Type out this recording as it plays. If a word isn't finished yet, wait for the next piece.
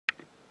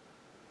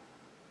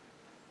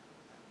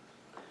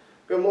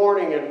Good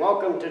morning and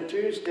welcome to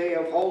Tuesday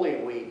of Holy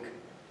Week.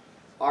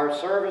 Our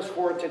service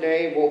for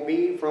today will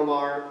be from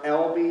our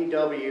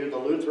LBW, the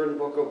Lutheran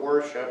Book of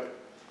Worship,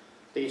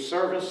 the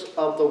Service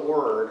of the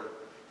Word,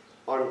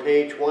 on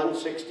page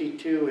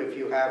 162 if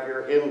you have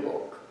your hymn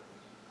book.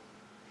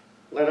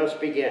 Let us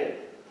begin.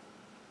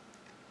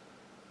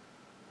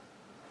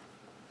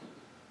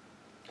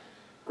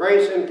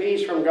 Grace and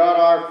peace from God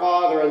our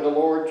Father and the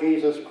Lord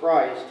Jesus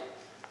Christ.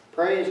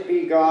 Praise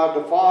be God,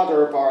 the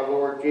Father of our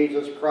Lord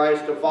Jesus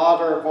Christ, the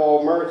Father of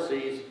all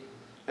mercies,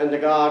 and the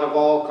God of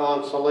all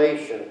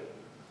consolation.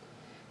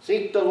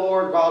 Seek the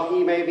Lord while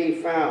he may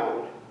be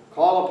found.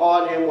 Call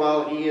upon him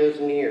while he is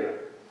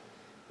near.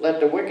 Let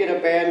the wicked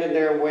abandon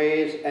their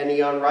ways, and the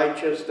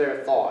unrighteous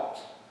their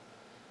thoughts.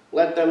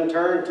 Let them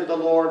turn to the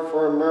Lord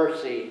for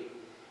mercy,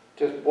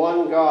 to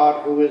one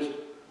God who is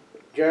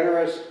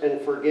generous and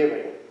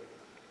forgiving.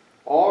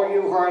 All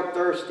you who are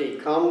thirsty,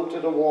 come to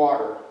the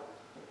water.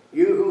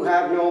 You who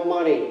have no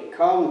money,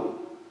 come,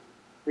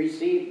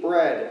 receive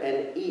bread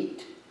and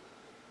eat.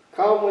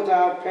 Come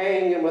without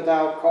paying and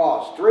without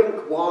cost.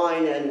 Drink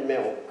wine and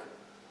milk.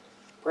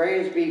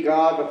 Praise be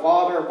God, the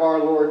Father of our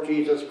Lord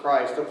Jesus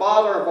Christ, the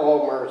Father of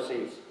all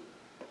mercies,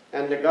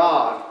 and the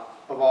God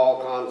of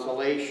all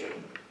consolation.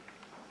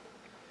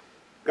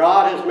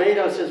 God has made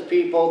us his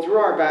people through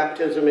our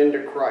baptism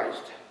into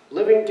Christ.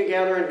 Living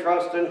together in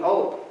trust and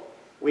hope,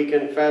 we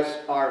confess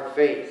our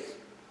faith.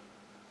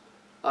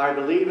 I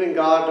believe in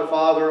God the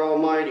Father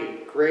Almighty,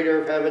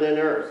 creator of heaven and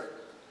earth.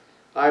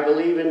 I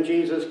believe in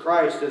Jesus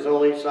Christ, his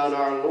only Son,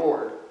 our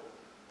Lord.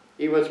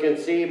 He was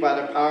conceived by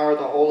the power of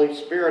the Holy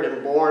Spirit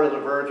and born of the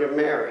Virgin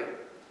Mary.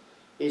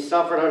 He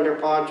suffered under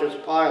Pontius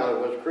Pilate,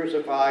 was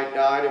crucified,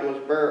 died, and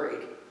was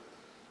buried.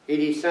 He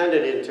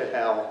descended into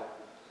hell.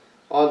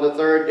 On the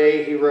third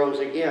day he rose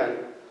again.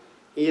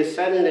 He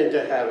ascended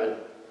into heaven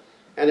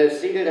and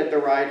is seated at the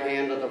right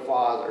hand of the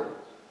Father.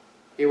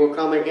 He will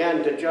come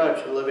again to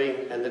judge the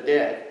living and the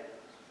dead.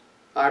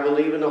 I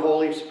believe in the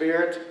Holy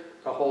Spirit,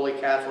 the Holy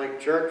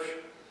Catholic Church,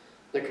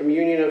 the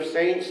communion of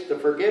saints, the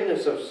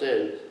forgiveness of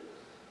sins,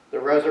 the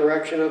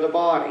resurrection of the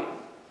body,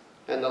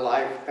 and the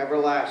life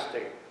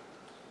everlasting.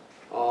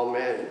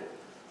 Amen.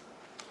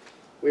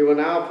 We will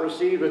now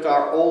proceed with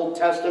our Old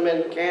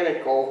Testament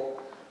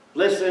canticle,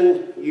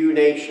 Listen, You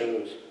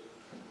Nations.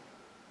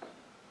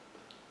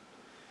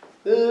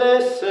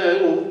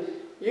 Listen,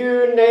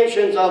 you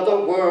nations of the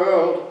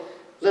world,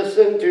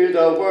 listen to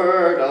the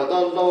word of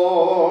the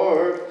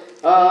Lord.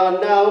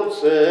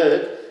 Announce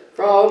it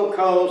from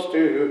coast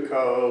to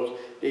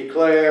coast.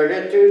 Declare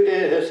it to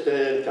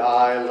distant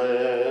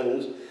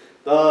islands.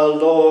 The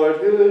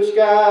Lord who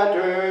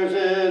scatters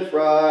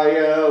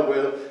Israel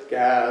will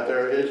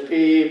gather his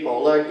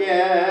people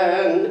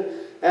again.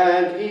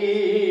 And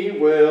he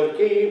will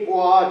keep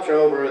watch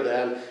over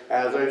them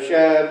as a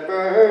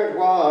shepherd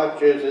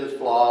watches his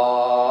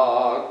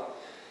flock.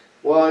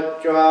 What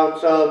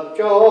shouts of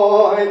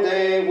joy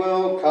they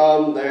will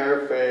come,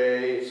 their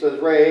faces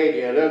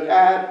radiant and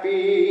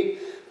happy,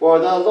 for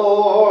the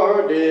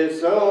Lord is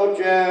so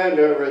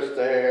generous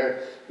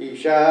there. He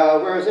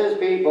showers his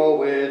people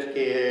with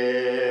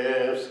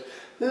gifts.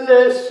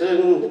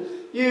 Listen,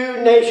 you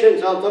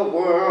nations of the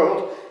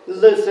world,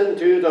 listen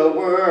to the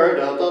word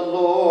of the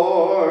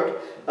Lord.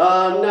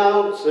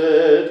 Announce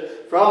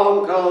it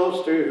from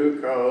coast to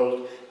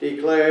coast.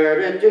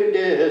 Declare it to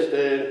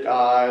distant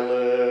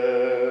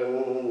islands.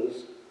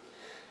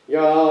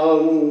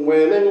 Young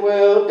women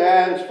will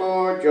dance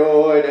for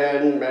joy,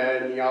 and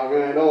men, young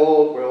and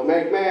old, will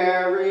make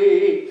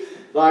merry.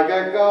 Like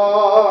a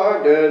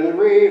garden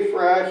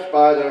refreshed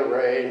by the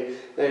rain,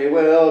 they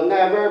will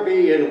never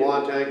be in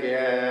want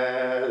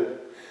again.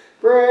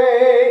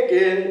 Break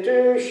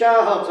into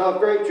shouts of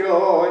great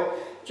joy,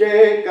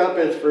 Jacob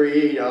is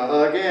free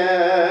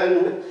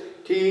again.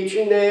 Teach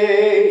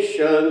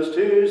nations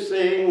to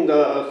sing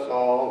the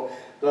song,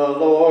 the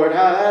Lord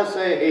has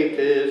saved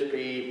his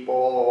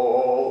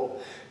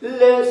people.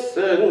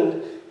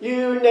 Listen,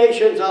 you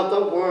nations of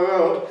the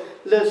world,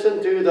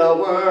 listen to the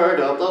word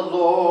of the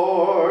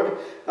Lord.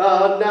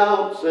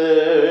 Announce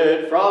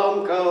it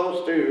from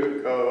coast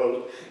to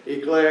coast,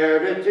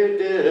 declare it to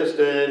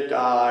distant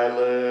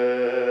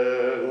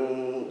islands.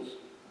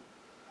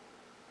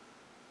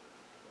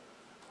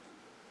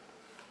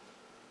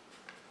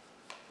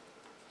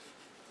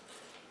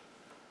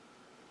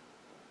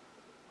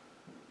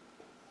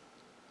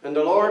 And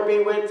the Lord be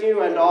with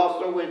you and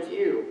also with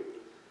you.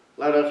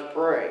 Let us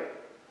pray.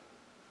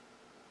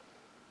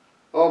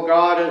 O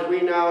God, as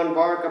we now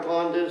embark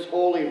upon this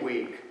Holy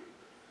Week,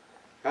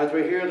 as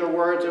we hear the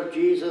words of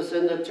Jesus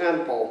in the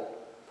temple,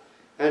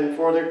 and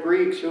for the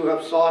Greeks who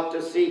have sought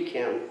to seek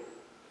him,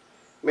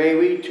 may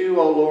we too,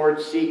 O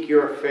Lord, seek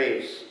your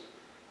face,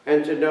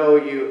 and to know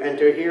you, and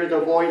to hear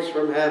the voice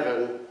from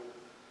heaven,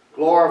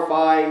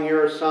 glorifying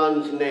your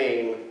Son's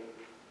name.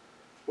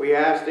 We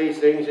ask these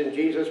things in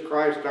Jesus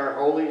Christ, our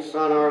Holy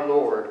Son, our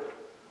Lord.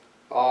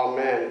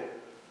 Amen.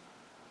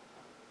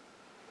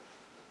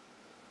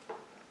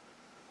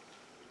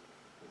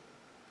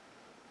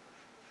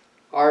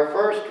 Our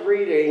first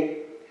reading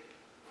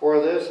for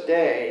this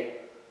day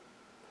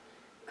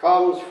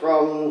comes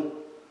from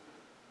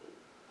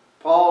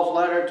Paul's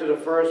letter to the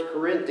 1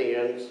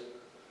 Corinthians,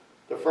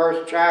 the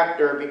first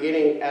chapter,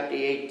 beginning at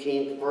the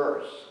 18th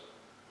verse.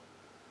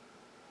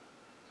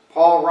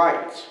 Paul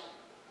writes,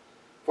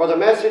 "For the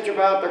message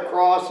about the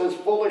cross is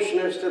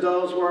foolishness to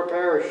those who are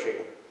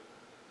perishing,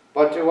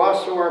 but to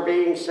us who are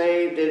being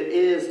saved it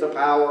is the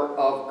power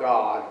of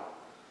God.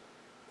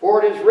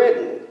 For it is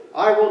written,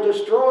 I will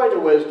destroy the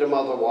wisdom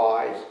of the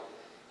wise,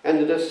 and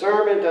the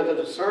discernment of the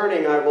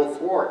discerning I will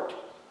thwart.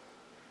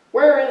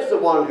 Where is the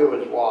one who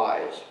is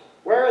wise?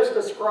 Where is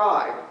the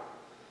scribe?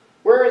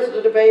 Where is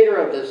the debater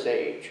of this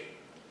age?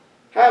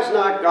 Has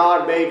not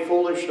God made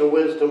foolish the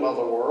wisdom of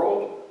the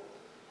world?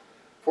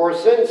 For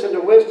since in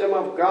the wisdom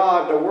of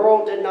God the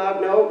world did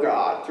not know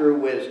God through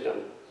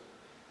wisdom,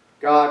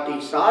 God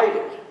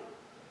decided,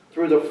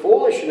 through the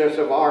foolishness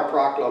of our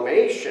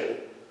proclamation,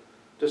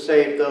 to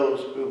save those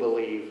who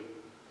believe.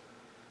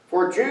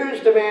 For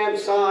Jews demand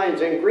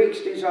signs and Greeks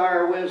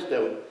desire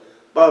wisdom,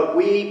 but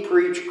we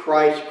preach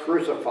Christ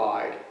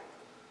crucified,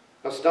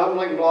 a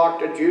stumbling block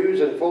to Jews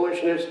and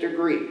foolishness to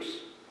Greeks.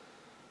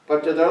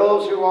 But to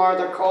those who are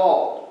the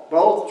called,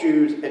 both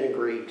Jews and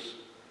Greeks,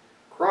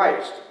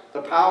 Christ,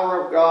 the power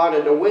of God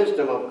and the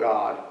wisdom of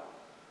God.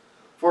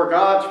 For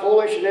God's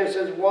foolishness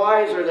is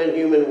wiser than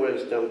human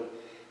wisdom,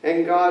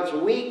 and God's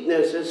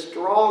weakness is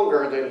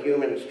stronger than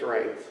human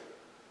strength.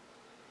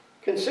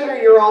 Consider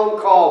your own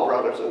call,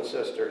 brothers and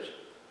sisters.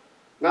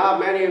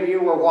 Not many of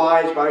you were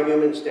wise by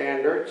human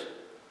standards.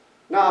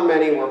 Not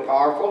many were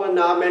powerful, and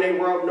not many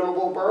were of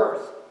noble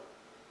birth.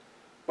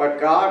 But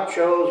God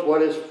chose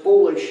what is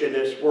foolish in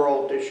this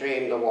world to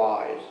shame the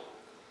wise.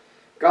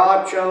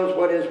 God chose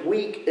what is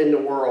weak in the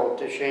world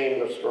to shame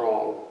the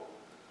strong.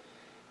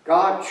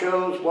 God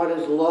chose what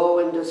is low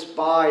and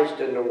despised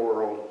in the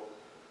world,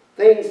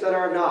 things that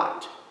are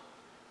not,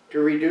 to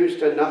reduce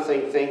to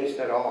nothing things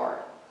that are,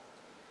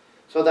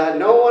 so that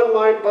no one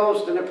might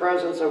boast in the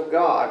presence of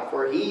God,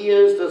 for he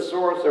is the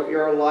source of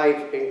your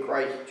life in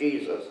Christ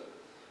Jesus,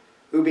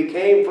 who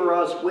became for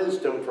us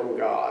wisdom from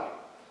God,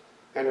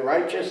 and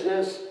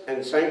righteousness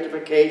and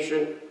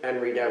sanctification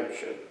and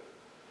redemption,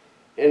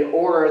 in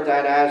order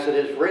that, as it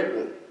is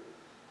written,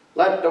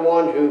 let the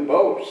one who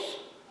boasts,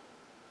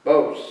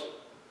 boast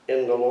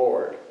in the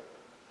Lord."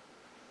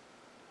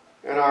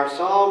 And our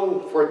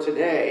psalm for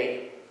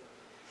today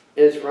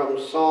is from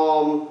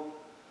Psalm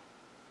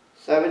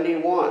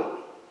 71,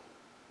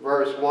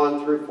 verse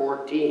 1 through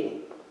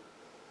 14.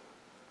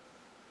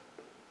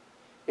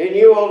 "In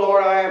you, O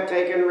Lord, I have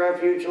taken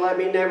refuge. Let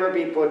me never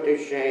be put to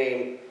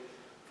shame.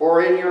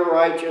 For in your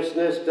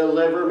righteousness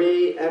deliver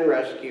me and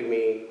rescue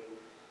me.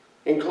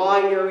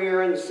 Incline your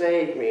ear and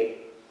save me.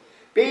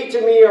 Be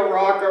to me a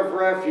rock of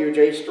refuge,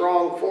 a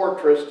strong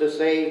fortress to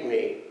save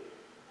me.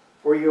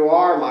 For you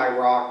are my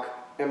rock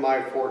and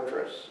my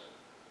fortress.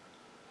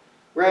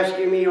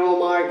 Rescue me, O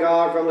my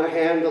God, from the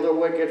hand of the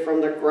wicked, from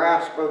the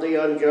grasp of the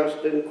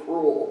unjust and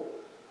cruel.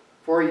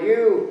 For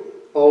you,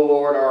 O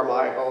Lord, are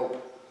my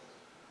hope,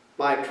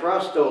 my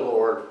trust, O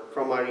Lord,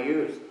 from my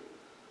youth.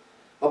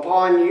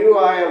 Upon you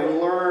I have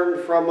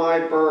learned from my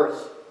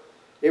birth.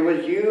 It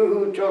was you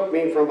who took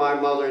me from my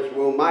mother's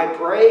womb. My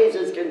praise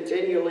is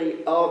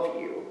continually of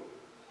you.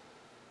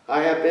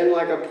 I have been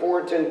like a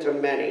portent to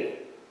many,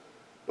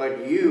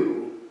 but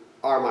you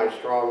are my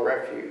strong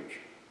refuge.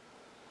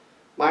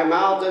 My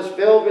mouth is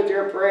filled with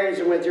your praise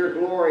and with your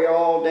glory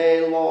all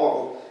day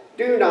long.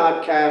 Do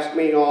not cast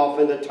me off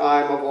in the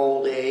time of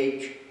old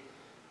age.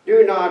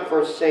 Do not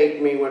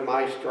forsake me when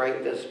my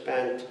strength is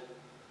spent.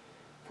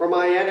 For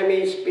my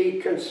enemies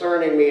speak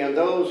concerning me, and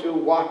those who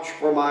watch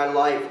for my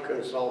life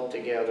consult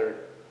together.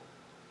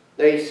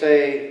 They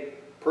say,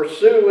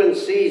 pursue and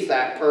seize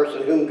that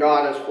person whom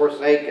God has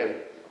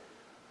forsaken,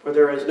 for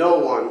there is no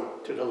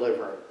one to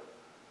deliver.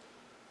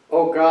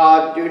 O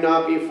God, do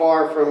not be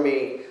far from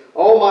me.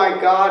 O my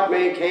God,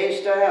 make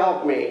haste to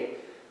help me.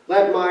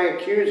 Let my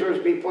accusers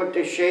be put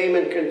to shame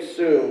and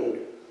consumed.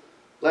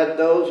 Let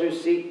those who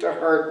seek to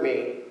hurt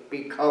me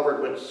be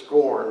covered with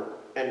scorn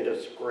and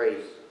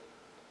disgrace.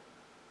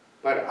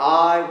 But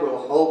I will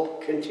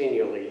hope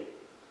continually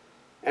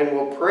and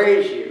will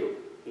praise you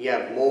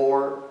yet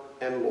more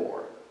and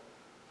more.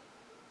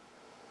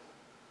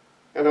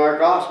 And our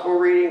gospel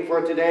reading for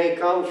today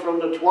comes from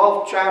the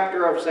 12th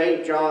chapter of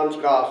St. John's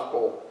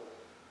Gospel,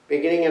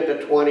 beginning at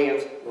the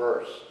 20th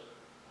verse.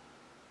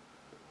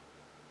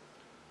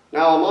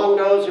 Now among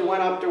those who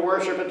went up to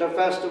worship at the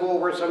festival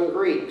were some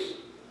Greeks.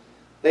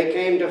 They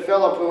came to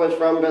Philip, who was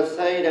from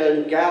Bethsaida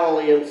in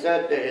Galilee, and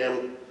said to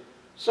him,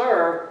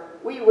 Sir,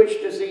 we wish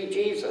to see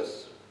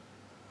Jesus.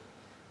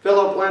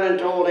 Philip went and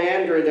told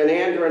Andrew, then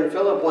Andrew and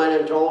Philip went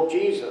and told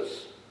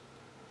Jesus.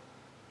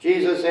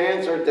 Jesus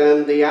answered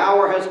them, The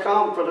hour has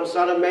come for the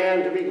Son of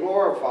Man to be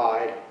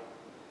glorified.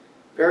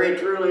 Very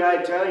truly I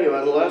tell you,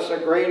 unless a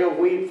grain of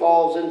wheat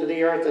falls into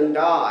the earth and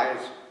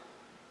dies,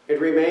 it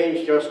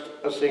remains just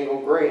a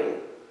single grain.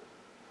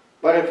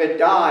 But if it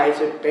dies,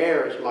 it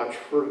bears much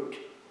fruit.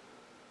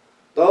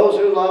 Those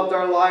who love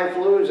their life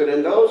lose it,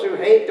 and those who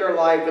hate their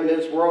life in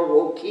this world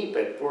will keep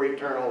it for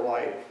eternal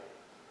life.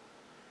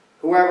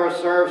 Whoever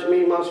serves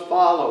me must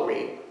follow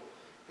me,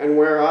 and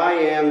where I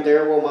am,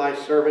 there will my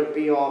servant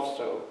be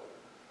also.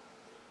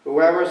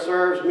 Whoever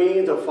serves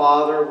me, the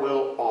Father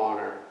will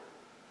honor.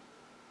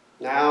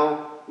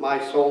 Now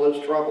my soul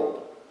is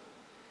troubled.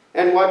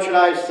 And what should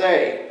I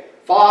say?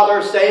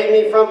 Father, save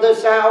me from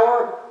this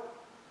hour?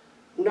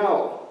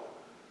 No.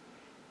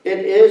 It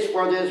is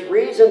for this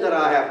reason that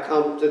I have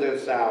come to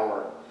this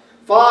hour.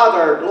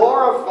 Father,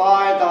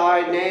 glorify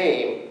thy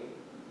name.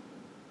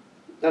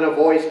 Then a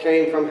voice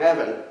came from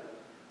heaven.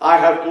 I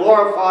have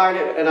glorified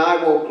it, and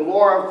I will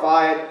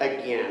glorify it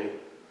again.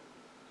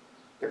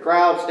 The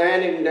crowd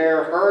standing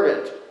there heard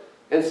it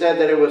and said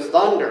that it was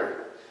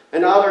thunder.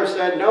 And others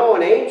said, no,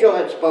 an angel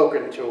had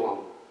spoken to him.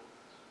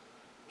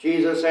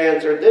 Jesus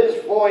answered,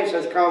 this voice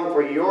has come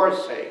for your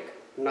sake,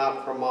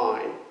 not for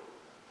mine.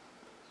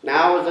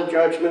 Now is the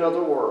judgment of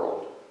the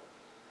world.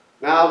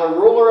 Now the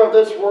ruler of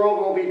this world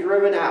will be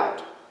driven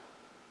out.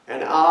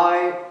 And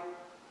I,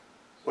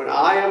 when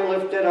I am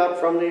lifted up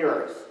from the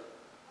earth,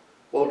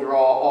 will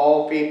draw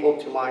all people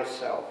to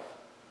myself.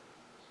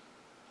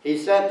 He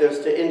said this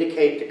to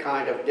indicate the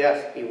kind of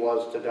death he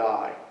was to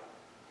die.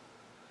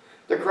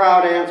 The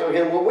crowd answered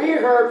him, well, we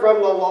heard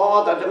from the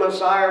law that the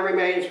Messiah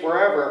remains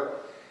forever.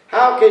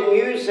 How can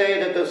you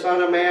say that the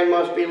Son of Man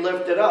must be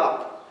lifted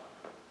up?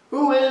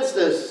 Who is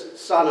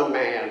this Son of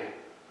Man?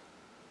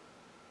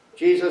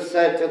 Jesus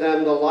said to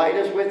them, the light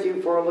is with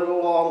you for a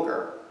little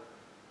longer.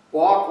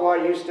 Walk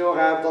while you still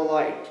have the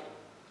light,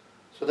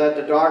 so that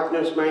the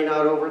darkness may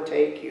not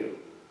overtake you.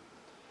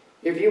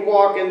 If you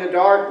walk in the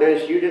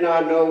darkness, you do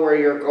not know where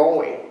you're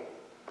going.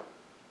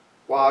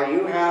 While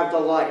you have the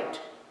light,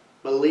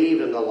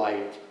 believe in the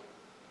light,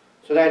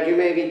 so that you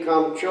may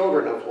become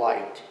children of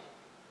light.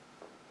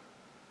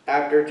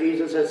 After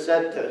Jesus had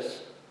said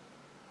this,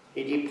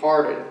 he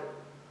departed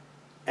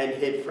and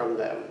hid from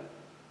them.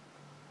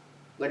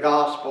 The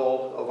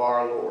Gospel of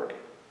our Lord.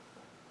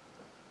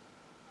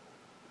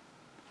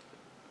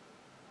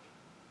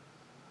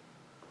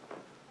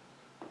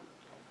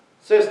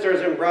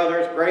 Sisters and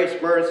brothers, grace,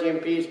 mercy,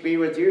 and peace be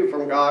with you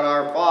from God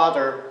our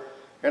Father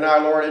and our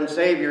Lord and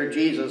Savior,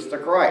 Jesus the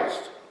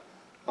Christ.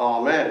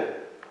 Amen.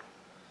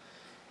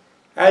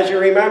 As you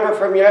remember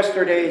from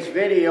yesterday's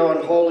video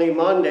on Holy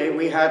Monday,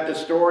 we had the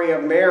story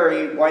of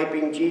Mary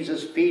wiping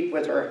Jesus' feet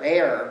with her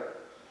hair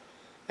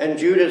and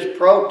Judas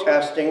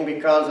protesting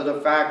because of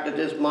the fact that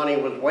this money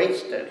was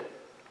wasted.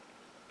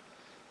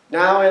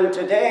 Now, and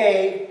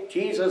today,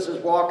 Jesus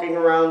is walking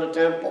around the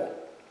temple.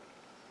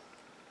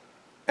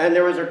 And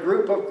there was a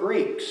group of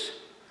Greeks,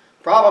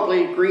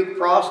 probably Greek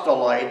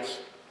proselytes.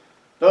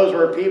 Those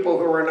were people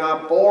who were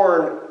not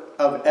born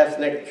of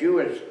ethnic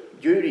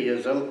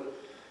Judaism,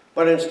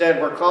 but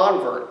instead were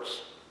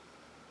converts.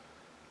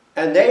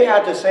 And they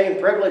had the same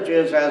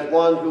privileges as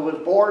one who was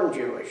born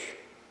Jewish.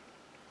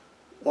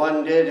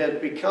 One did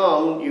have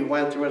become, you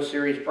went through a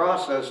series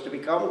process to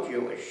become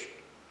Jewish.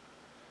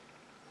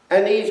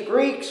 And these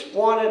Greeks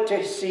wanted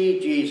to see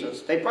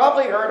Jesus. They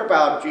probably heard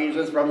about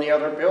Jesus from the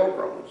other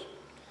pilgrims.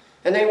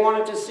 And they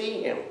wanted to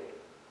see him.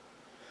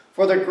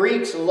 For the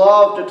Greeks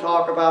loved to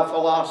talk about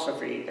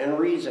philosophy and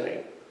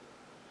reasoning.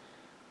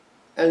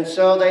 And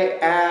so they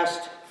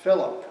asked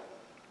Philip.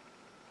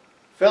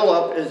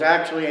 Philip is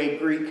actually a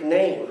Greek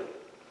name.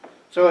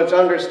 So it's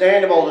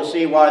understandable to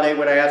see why they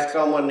would ask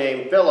someone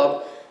named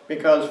Philip,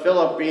 because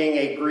Philip being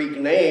a Greek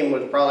name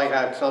would probably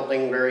have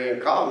something very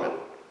in common.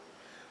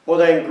 Well,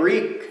 then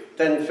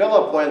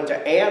Philip went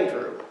to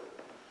Andrew,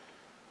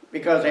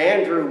 because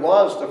Andrew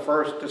was the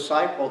first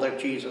disciple that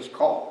Jesus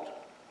called.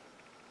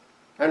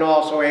 And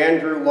also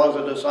Andrew was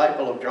a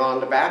disciple of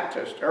John the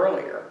Baptist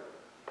earlier.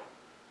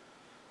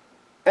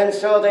 And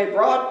so they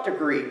brought the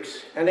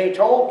Greeks and they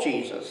told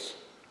Jesus.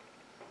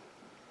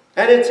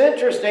 And it's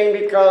interesting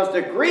because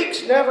the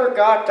Greeks never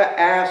got to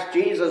ask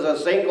Jesus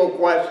a single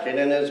question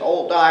in his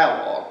whole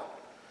dialogue.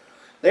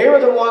 They were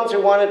the ones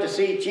who wanted to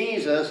see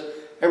Jesus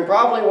and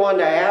probably wanted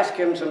to ask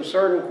him some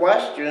certain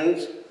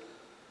questions.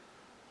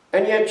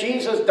 And yet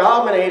Jesus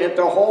dominated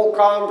the whole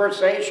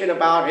conversation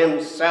about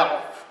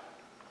himself.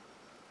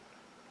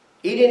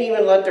 He didn't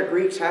even let the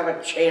Greeks have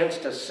a chance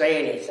to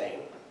say anything.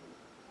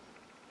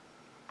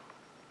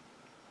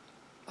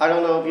 I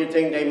don't know if you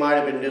think they might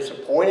have been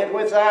disappointed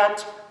with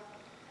that,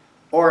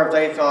 or if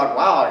they thought,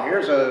 wow,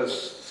 here's a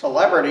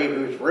celebrity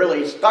who's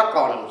really stuck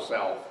on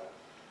himself,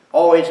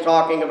 always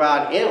talking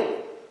about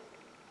him.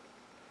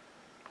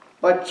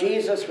 But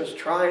Jesus was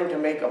trying to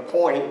make a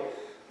point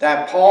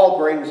that Paul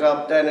brings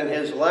up then in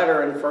his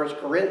letter in 1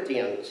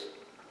 Corinthians.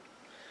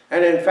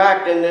 And in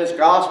fact, in this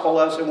gospel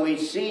lesson, we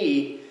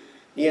see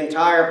the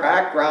entire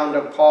background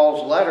of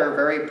Paul's letter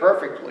very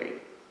perfectly.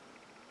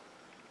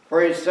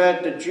 For he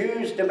said, the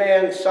Jews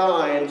demand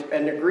signs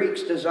and the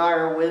Greeks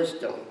desire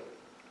wisdom.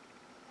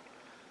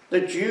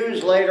 The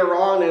Jews later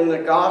on in the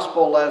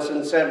gospel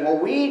lesson said, well,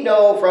 we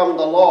know from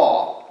the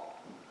law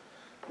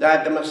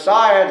that the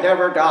Messiah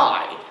never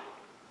died.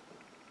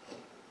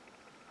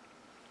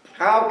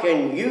 How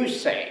can you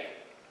say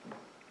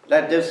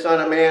that this Son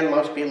of Man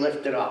must be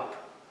lifted up?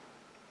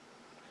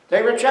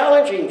 They were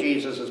challenging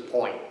Jesus'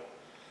 point.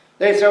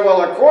 They said,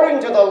 well, according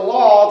to the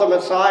law, the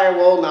Messiah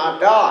will not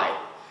die.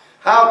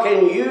 How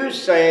can you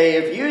say,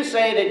 if you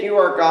say that you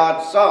are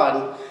God's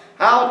son,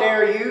 how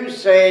dare you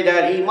say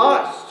that he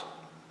must?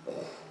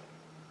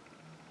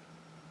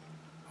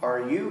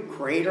 Are you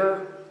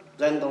greater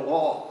than the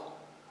law?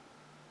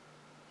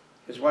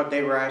 Is what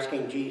they were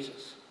asking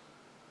Jesus.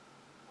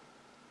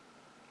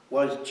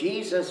 Was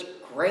Jesus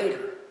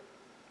greater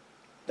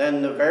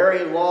than the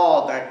very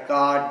law that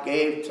God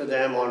gave to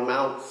them on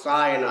Mount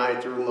Sinai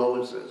through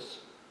Moses?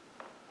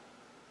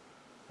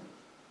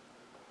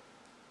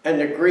 And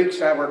the Greeks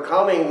that were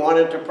coming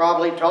wanted to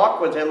probably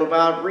talk with him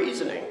about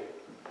reasoning.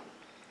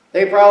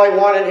 They probably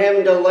wanted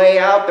him to lay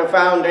out the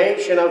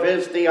foundation of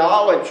his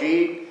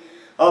theology,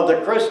 of the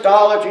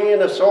Christology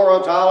and the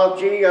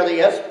Sorotology, or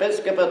the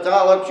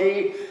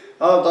Episcopatology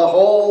of the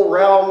whole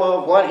realm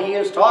of what he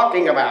is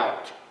talking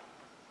about.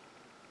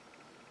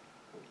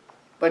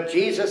 But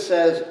Jesus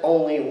says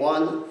only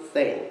one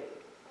thing.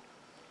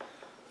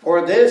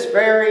 For this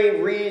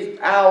very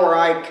hour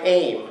I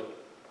came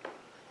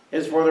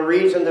is for the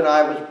reason that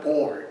I was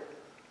born.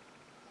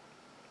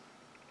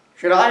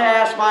 Should I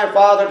ask my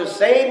Father to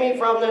save me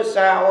from this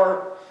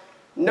hour?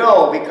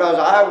 No, because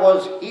I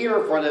was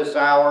here for this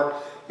hour.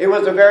 It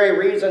was the very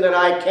reason that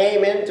I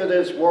came into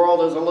this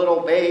world as a little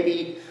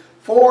baby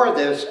for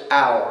this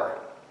hour.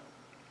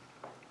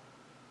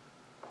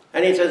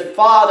 And he says,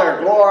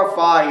 Father,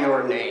 glorify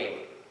your name.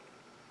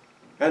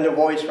 And the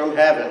voice from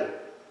heaven.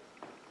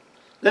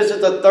 This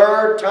is the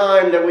third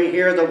time that we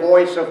hear the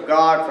voice of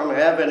God from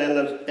heaven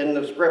in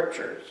the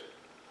scriptures.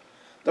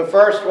 The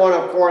first one,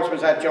 of course,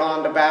 was at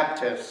John the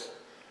Baptist,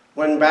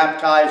 when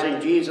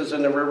baptizing Jesus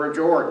in the River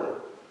Jordan.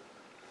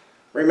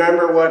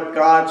 Remember what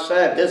God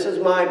said, this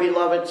is my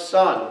beloved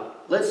Son,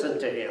 listen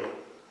to him.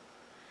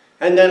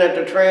 And then at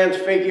the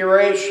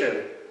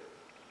Transfiguration,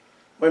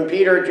 when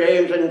Peter,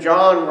 James, and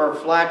John were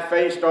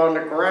flat-faced on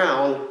the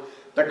ground,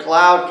 the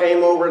cloud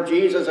came over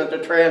Jesus at the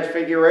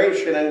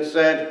Transfiguration and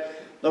said,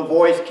 the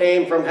voice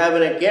came from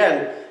heaven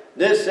again,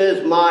 this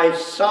is my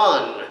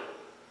Son,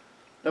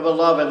 the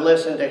beloved,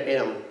 listen to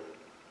him.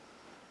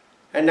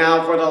 And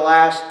now for the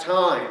last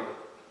time,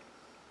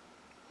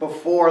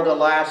 before the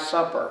Last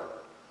Supper,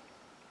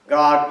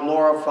 God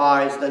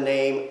glorifies the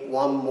name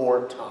one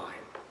more time.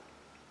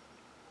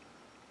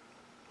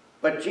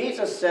 But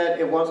Jesus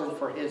said it wasn't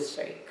for his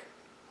sake.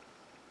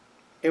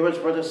 It was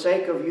for the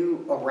sake of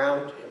you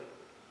around him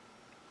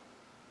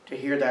to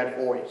hear that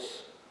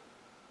voice.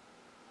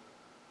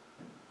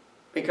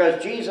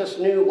 Because Jesus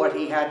knew what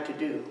he had to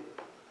do.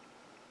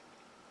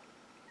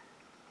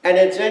 And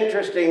it's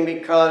interesting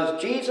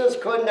because Jesus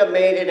couldn't have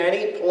made it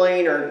any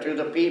plainer to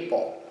the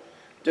people,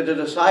 to the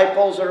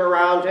disciples that are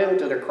around him,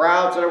 to the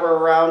crowds that were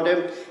around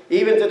him,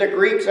 even to the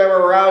Greeks that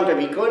were around him.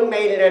 He couldn't have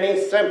made it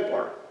any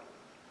simpler.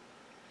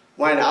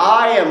 When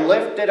I am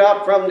lifted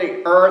up from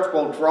the earth,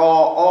 will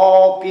draw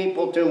all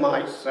people to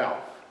myself.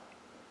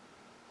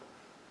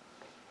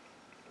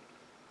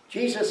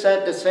 Jesus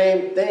said the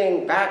same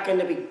thing back in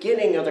the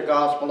beginning of the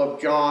Gospel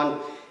of John,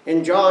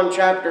 in John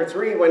chapter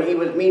 3, when he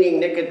was meeting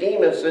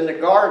Nicodemus in the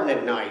garden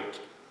at night.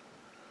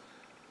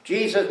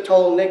 Jesus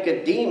told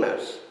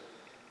Nicodemus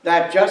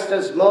that just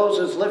as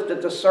Moses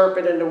lifted the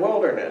serpent in the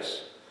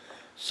wilderness,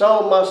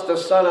 so must the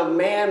Son of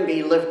Man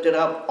be lifted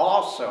up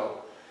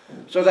also,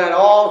 so that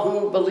all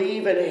who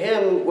believe in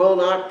him will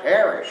not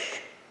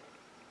perish.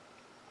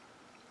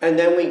 And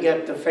then we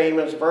get the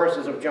famous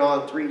verses of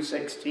John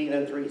 3:16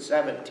 and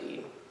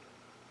 3:17.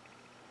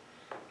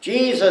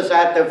 Jesus,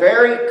 at the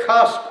very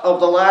cusp of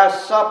the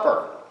Last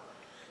Supper,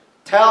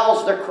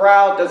 tells the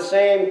crowd the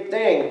same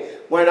thing.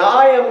 When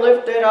I am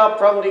lifted up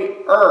from the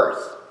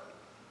earth,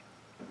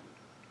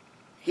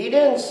 he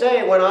didn't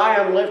say when I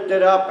am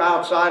lifted up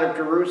outside of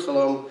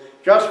Jerusalem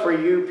just for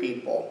you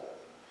people.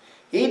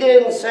 He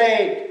didn't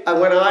say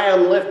when I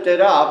am lifted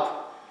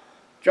up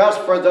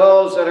just for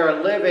those that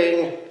are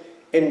living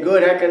in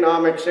good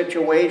economic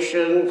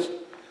situations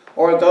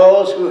or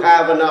those who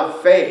have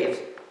enough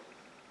faith.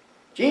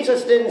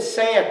 Jesus didn't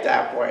say it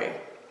that way.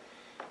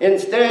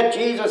 Instead,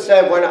 Jesus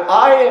said, when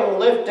I am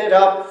lifted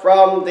up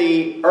from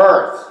the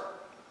earth,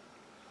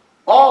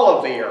 all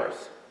of the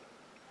earth,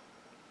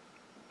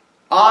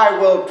 I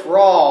will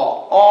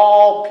draw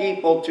all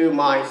people to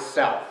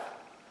myself.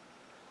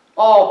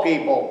 All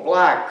people,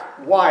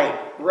 black, white,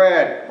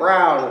 red,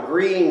 brown,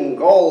 green,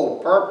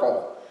 gold,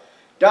 purple.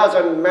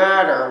 Doesn't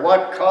matter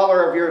what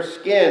color of your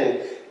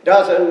skin.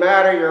 Doesn't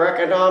matter your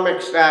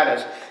economic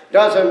status.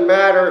 Doesn't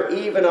matter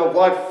even of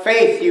what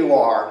faith you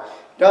are.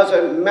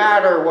 Doesn't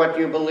matter what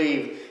you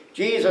believe.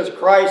 Jesus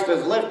Christ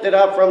is lifted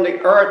up from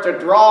the earth to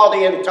draw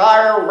the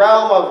entire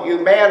realm of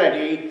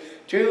humanity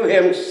to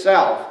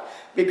himself.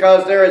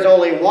 Because there is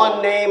only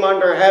one name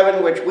under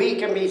heaven which we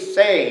can be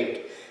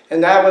saved.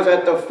 And that was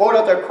at the foot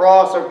of the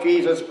cross of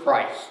Jesus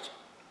Christ,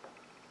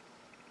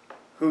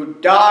 who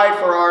died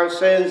for our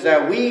sins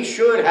that we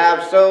should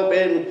have so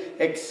been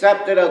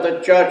accepted of the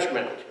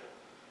judgment.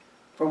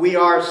 For we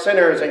are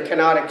sinners and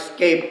cannot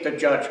escape the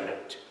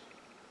judgment.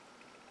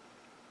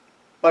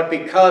 But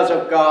because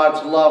of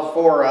God's love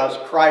for us,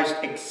 Christ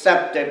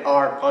accepted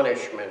our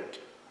punishment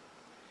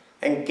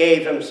and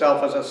gave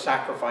himself as a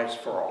sacrifice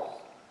for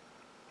all.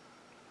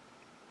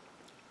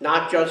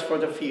 Not just for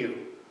the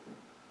few,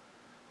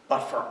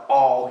 but for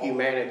all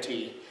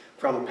humanity,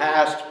 from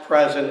past,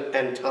 present,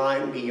 and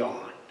time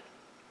beyond.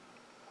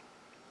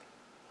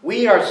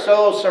 We are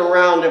so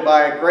surrounded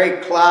by a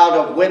great cloud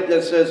of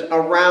witnesses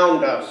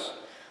around us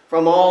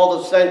from all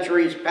the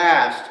centuries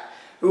past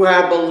who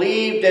have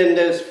believed in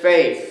this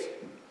faith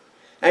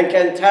and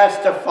can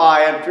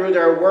testify through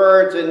their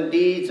words and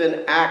deeds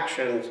and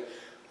actions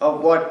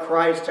of what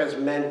Christ has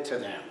meant to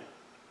them.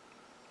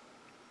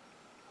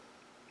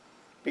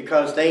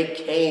 Because they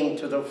came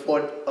to the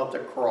foot of the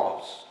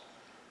cross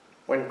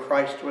when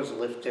Christ was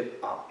lifted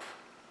up.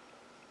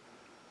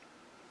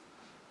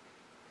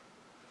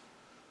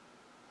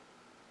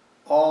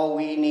 All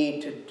we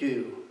need to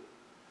do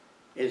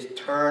is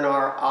turn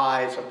our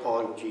eyes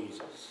upon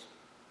Jesus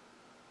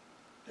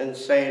and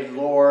say,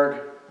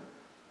 Lord,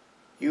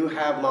 you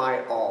have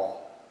my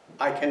all.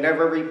 I can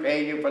never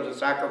repay you for the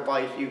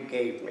sacrifice you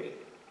gave me,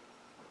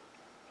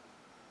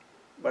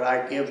 but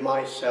I give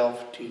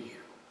myself to you,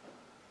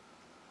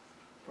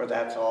 for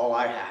that's all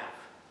I have.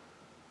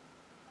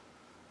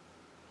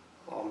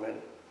 Amen.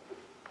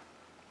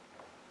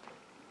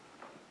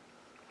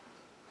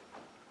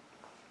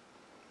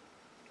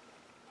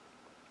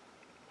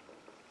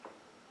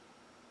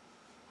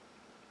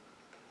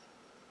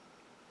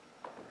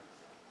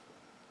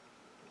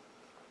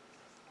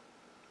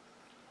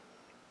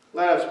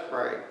 Let us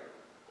pray.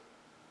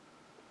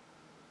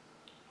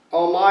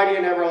 Almighty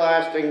and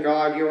everlasting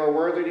God, you are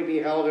worthy to be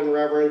held in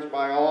reverence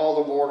by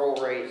all the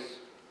mortal race.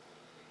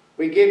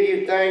 We give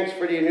you thanks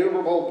for the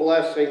innumerable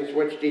blessings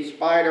which,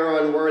 despite our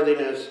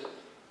unworthiness,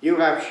 you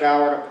have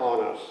showered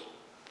upon us.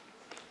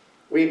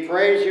 We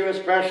praise you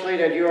especially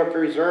that you have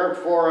preserved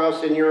for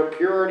us in your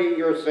purity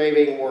your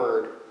saving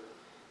word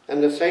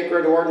and the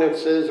sacred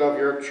ordinances of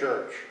your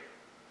church.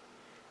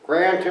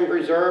 Grant and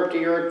preserve to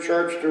your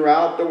church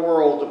throughout the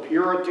world the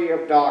purity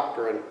of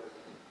doctrine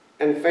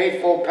and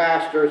faithful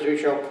pastors who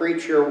shall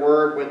preach your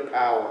word with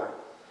power,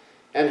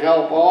 and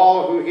help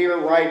all who hear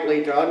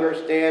rightly to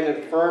understand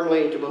and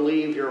firmly to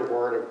believe your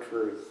word of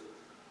truth.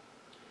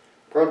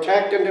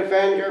 Protect and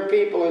defend your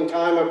people in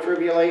time of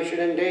tribulation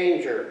and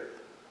danger,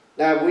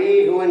 that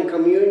we who in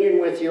communion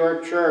with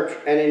your church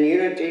and in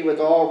unity with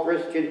all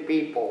Christian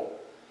people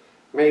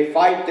may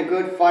fight the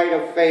good fight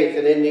of faith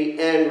and in the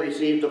end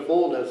receive the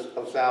fullness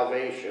of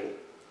salvation.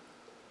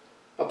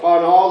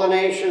 Upon all the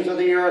nations of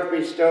the earth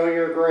bestow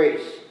your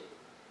grace.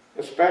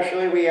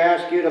 Especially we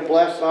ask you to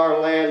bless our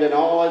land and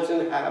all its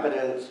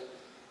inhabitants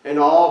and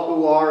all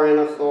who are in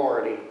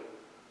authority.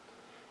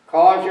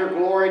 Cause your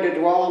glory to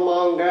dwell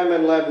among them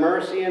and let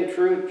mercy and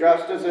truth,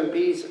 justice and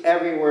peace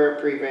everywhere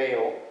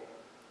prevail.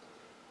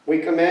 We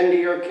commend to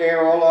your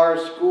care all our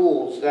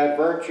schools, that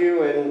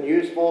virtue and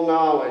useful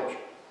knowledge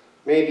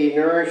may be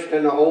nourished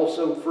and the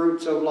wholesome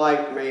fruits of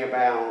life may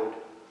abound.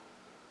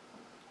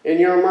 In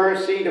your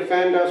mercy,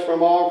 defend us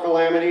from all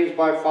calamities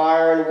by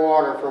fire and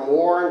water, from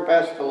war and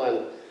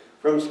pestilence,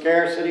 from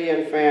scarcity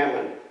and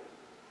famine.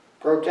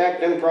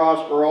 Protect and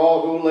prosper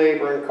all who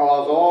labor and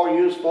cause all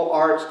useful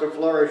arts to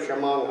flourish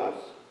among us.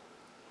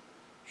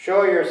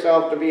 Show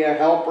yourself to be a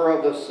helper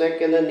of the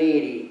sick and the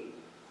needy,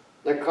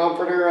 the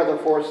comforter of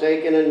the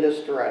forsaken and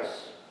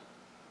distressed.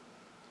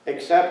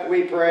 Accept,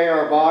 we pray,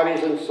 our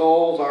bodies and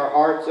souls, our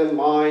hearts and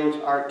minds,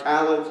 our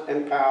talents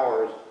and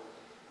powers,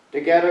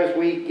 together as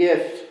we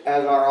gift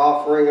as our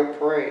offering of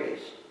praise.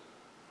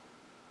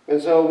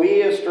 And so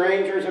we, as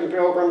strangers and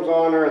pilgrims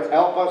on earth,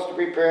 help us to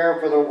prepare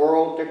for the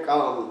world to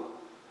come,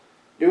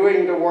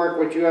 doing the work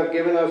which you have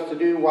given us to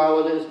do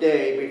while it is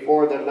day,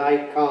 before the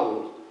night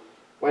comes,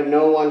 when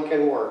no one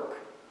can work.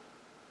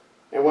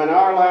 And when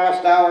our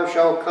last hour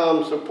shall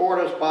come, support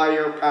us by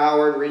your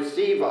power and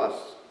receive us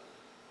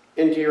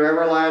into your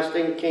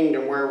everlasting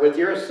kingdom, where with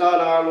your Son,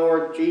 our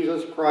Lord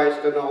Jesus Christ,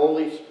 and the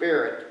Holy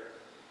Spirit,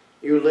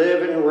 you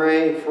live and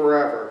reign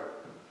forever.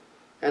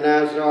 And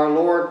as our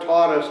Lord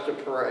taught us to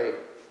pray,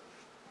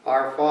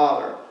 Our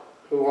Father,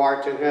 who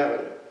art in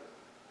heaven,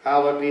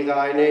 hallowed be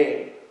thy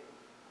name.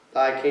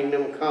 Thy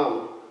kingdom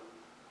come,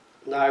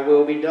 thy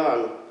will be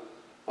done,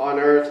 on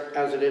earth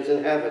as it is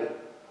in heaven.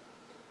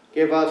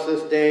 Give us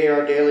this day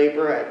our daily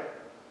bread,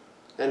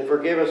 and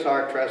forgive us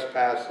our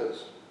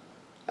trespasses,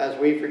 as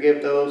we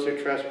forgive those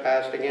who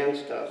trespass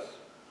against us.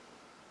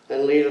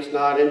 And lead us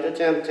not into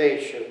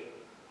temptation,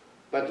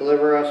 but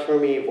deliver us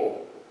from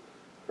evil.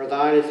 For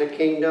thine is the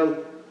kingdom,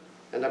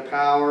 and the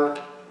power,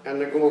 and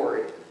the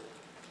glory,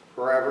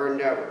 forever and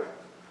ever.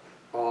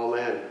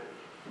 Amen.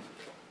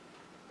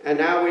 And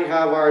now we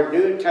have our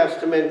New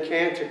Testament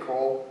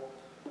canticle,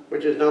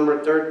 which is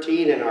number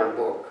 13 in our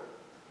book.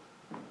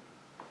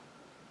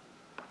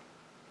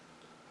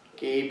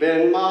 Keep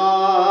in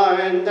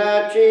mind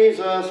that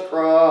Jesus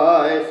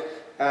Christ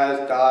has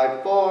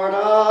died for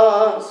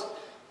us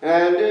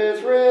and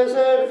is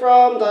risen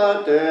from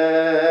the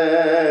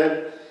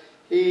dead.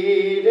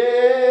 He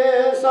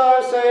is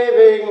our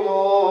saving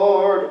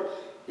Lord.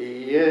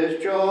 He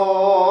is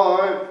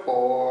joy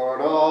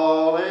for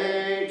all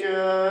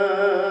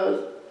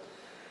ages.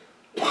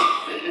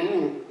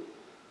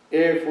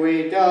 If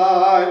we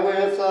die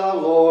with the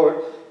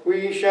Lord,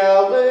 we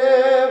shall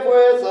live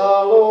with the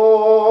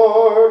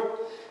Lord.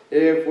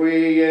 If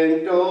we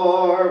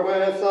endure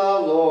with the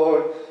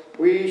Lord,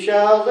 we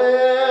shall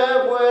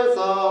live with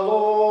the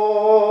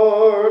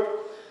Lord.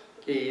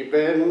 Keep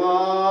in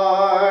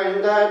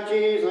mind that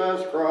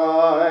Jesus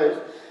Christ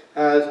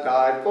has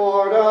died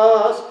for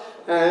us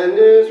and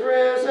is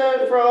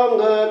risen from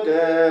the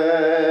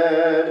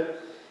dead.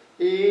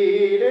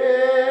 He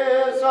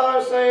is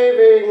our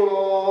saving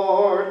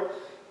Lord.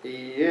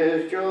 He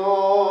is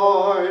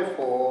joy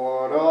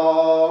for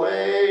all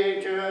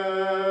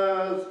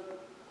ages.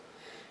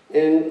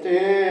 In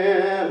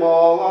Him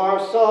all our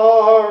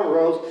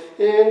sorrows,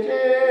 in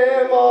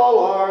Him all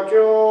our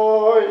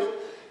joys,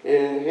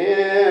 in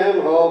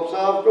Him hopes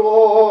of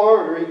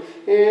glory,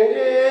 in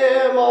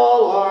Him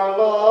all our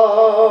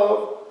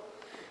love.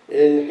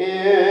 In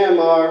Him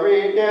our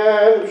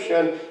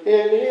redemption,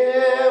 in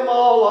Him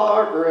all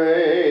our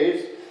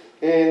grace,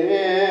 in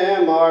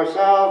Him our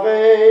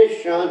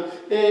salvation,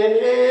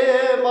 in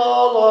Him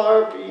all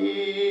our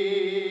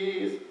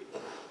peace.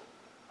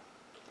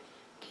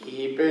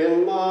 Keep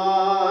in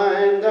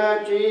mind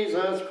that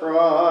Jesus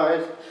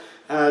Christ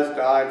has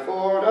died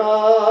for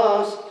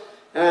us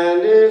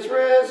and is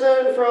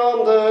risen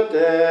from the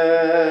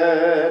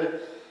dead.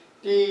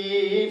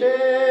 He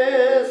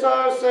is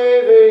our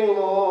saving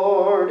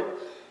Lord.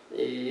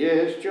 He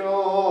is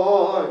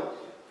joy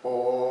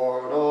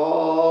for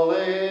all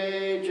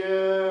ages.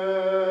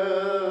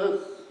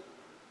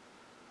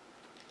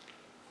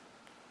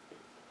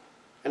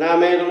 And now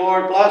may the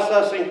Lord bless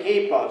us and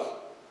keep us.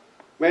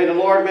 May the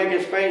Lord make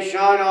His face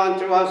shine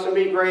unto us and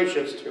be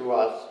gracious to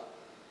us.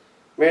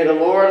 May the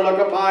Lord look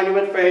upon you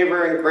with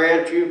favor and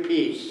grant you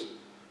peace. In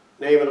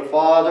the name of the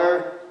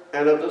Father,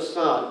 and of the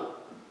Son,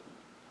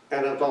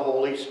 and of the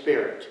Holy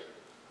Spirit.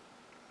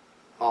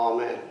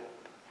 Amen.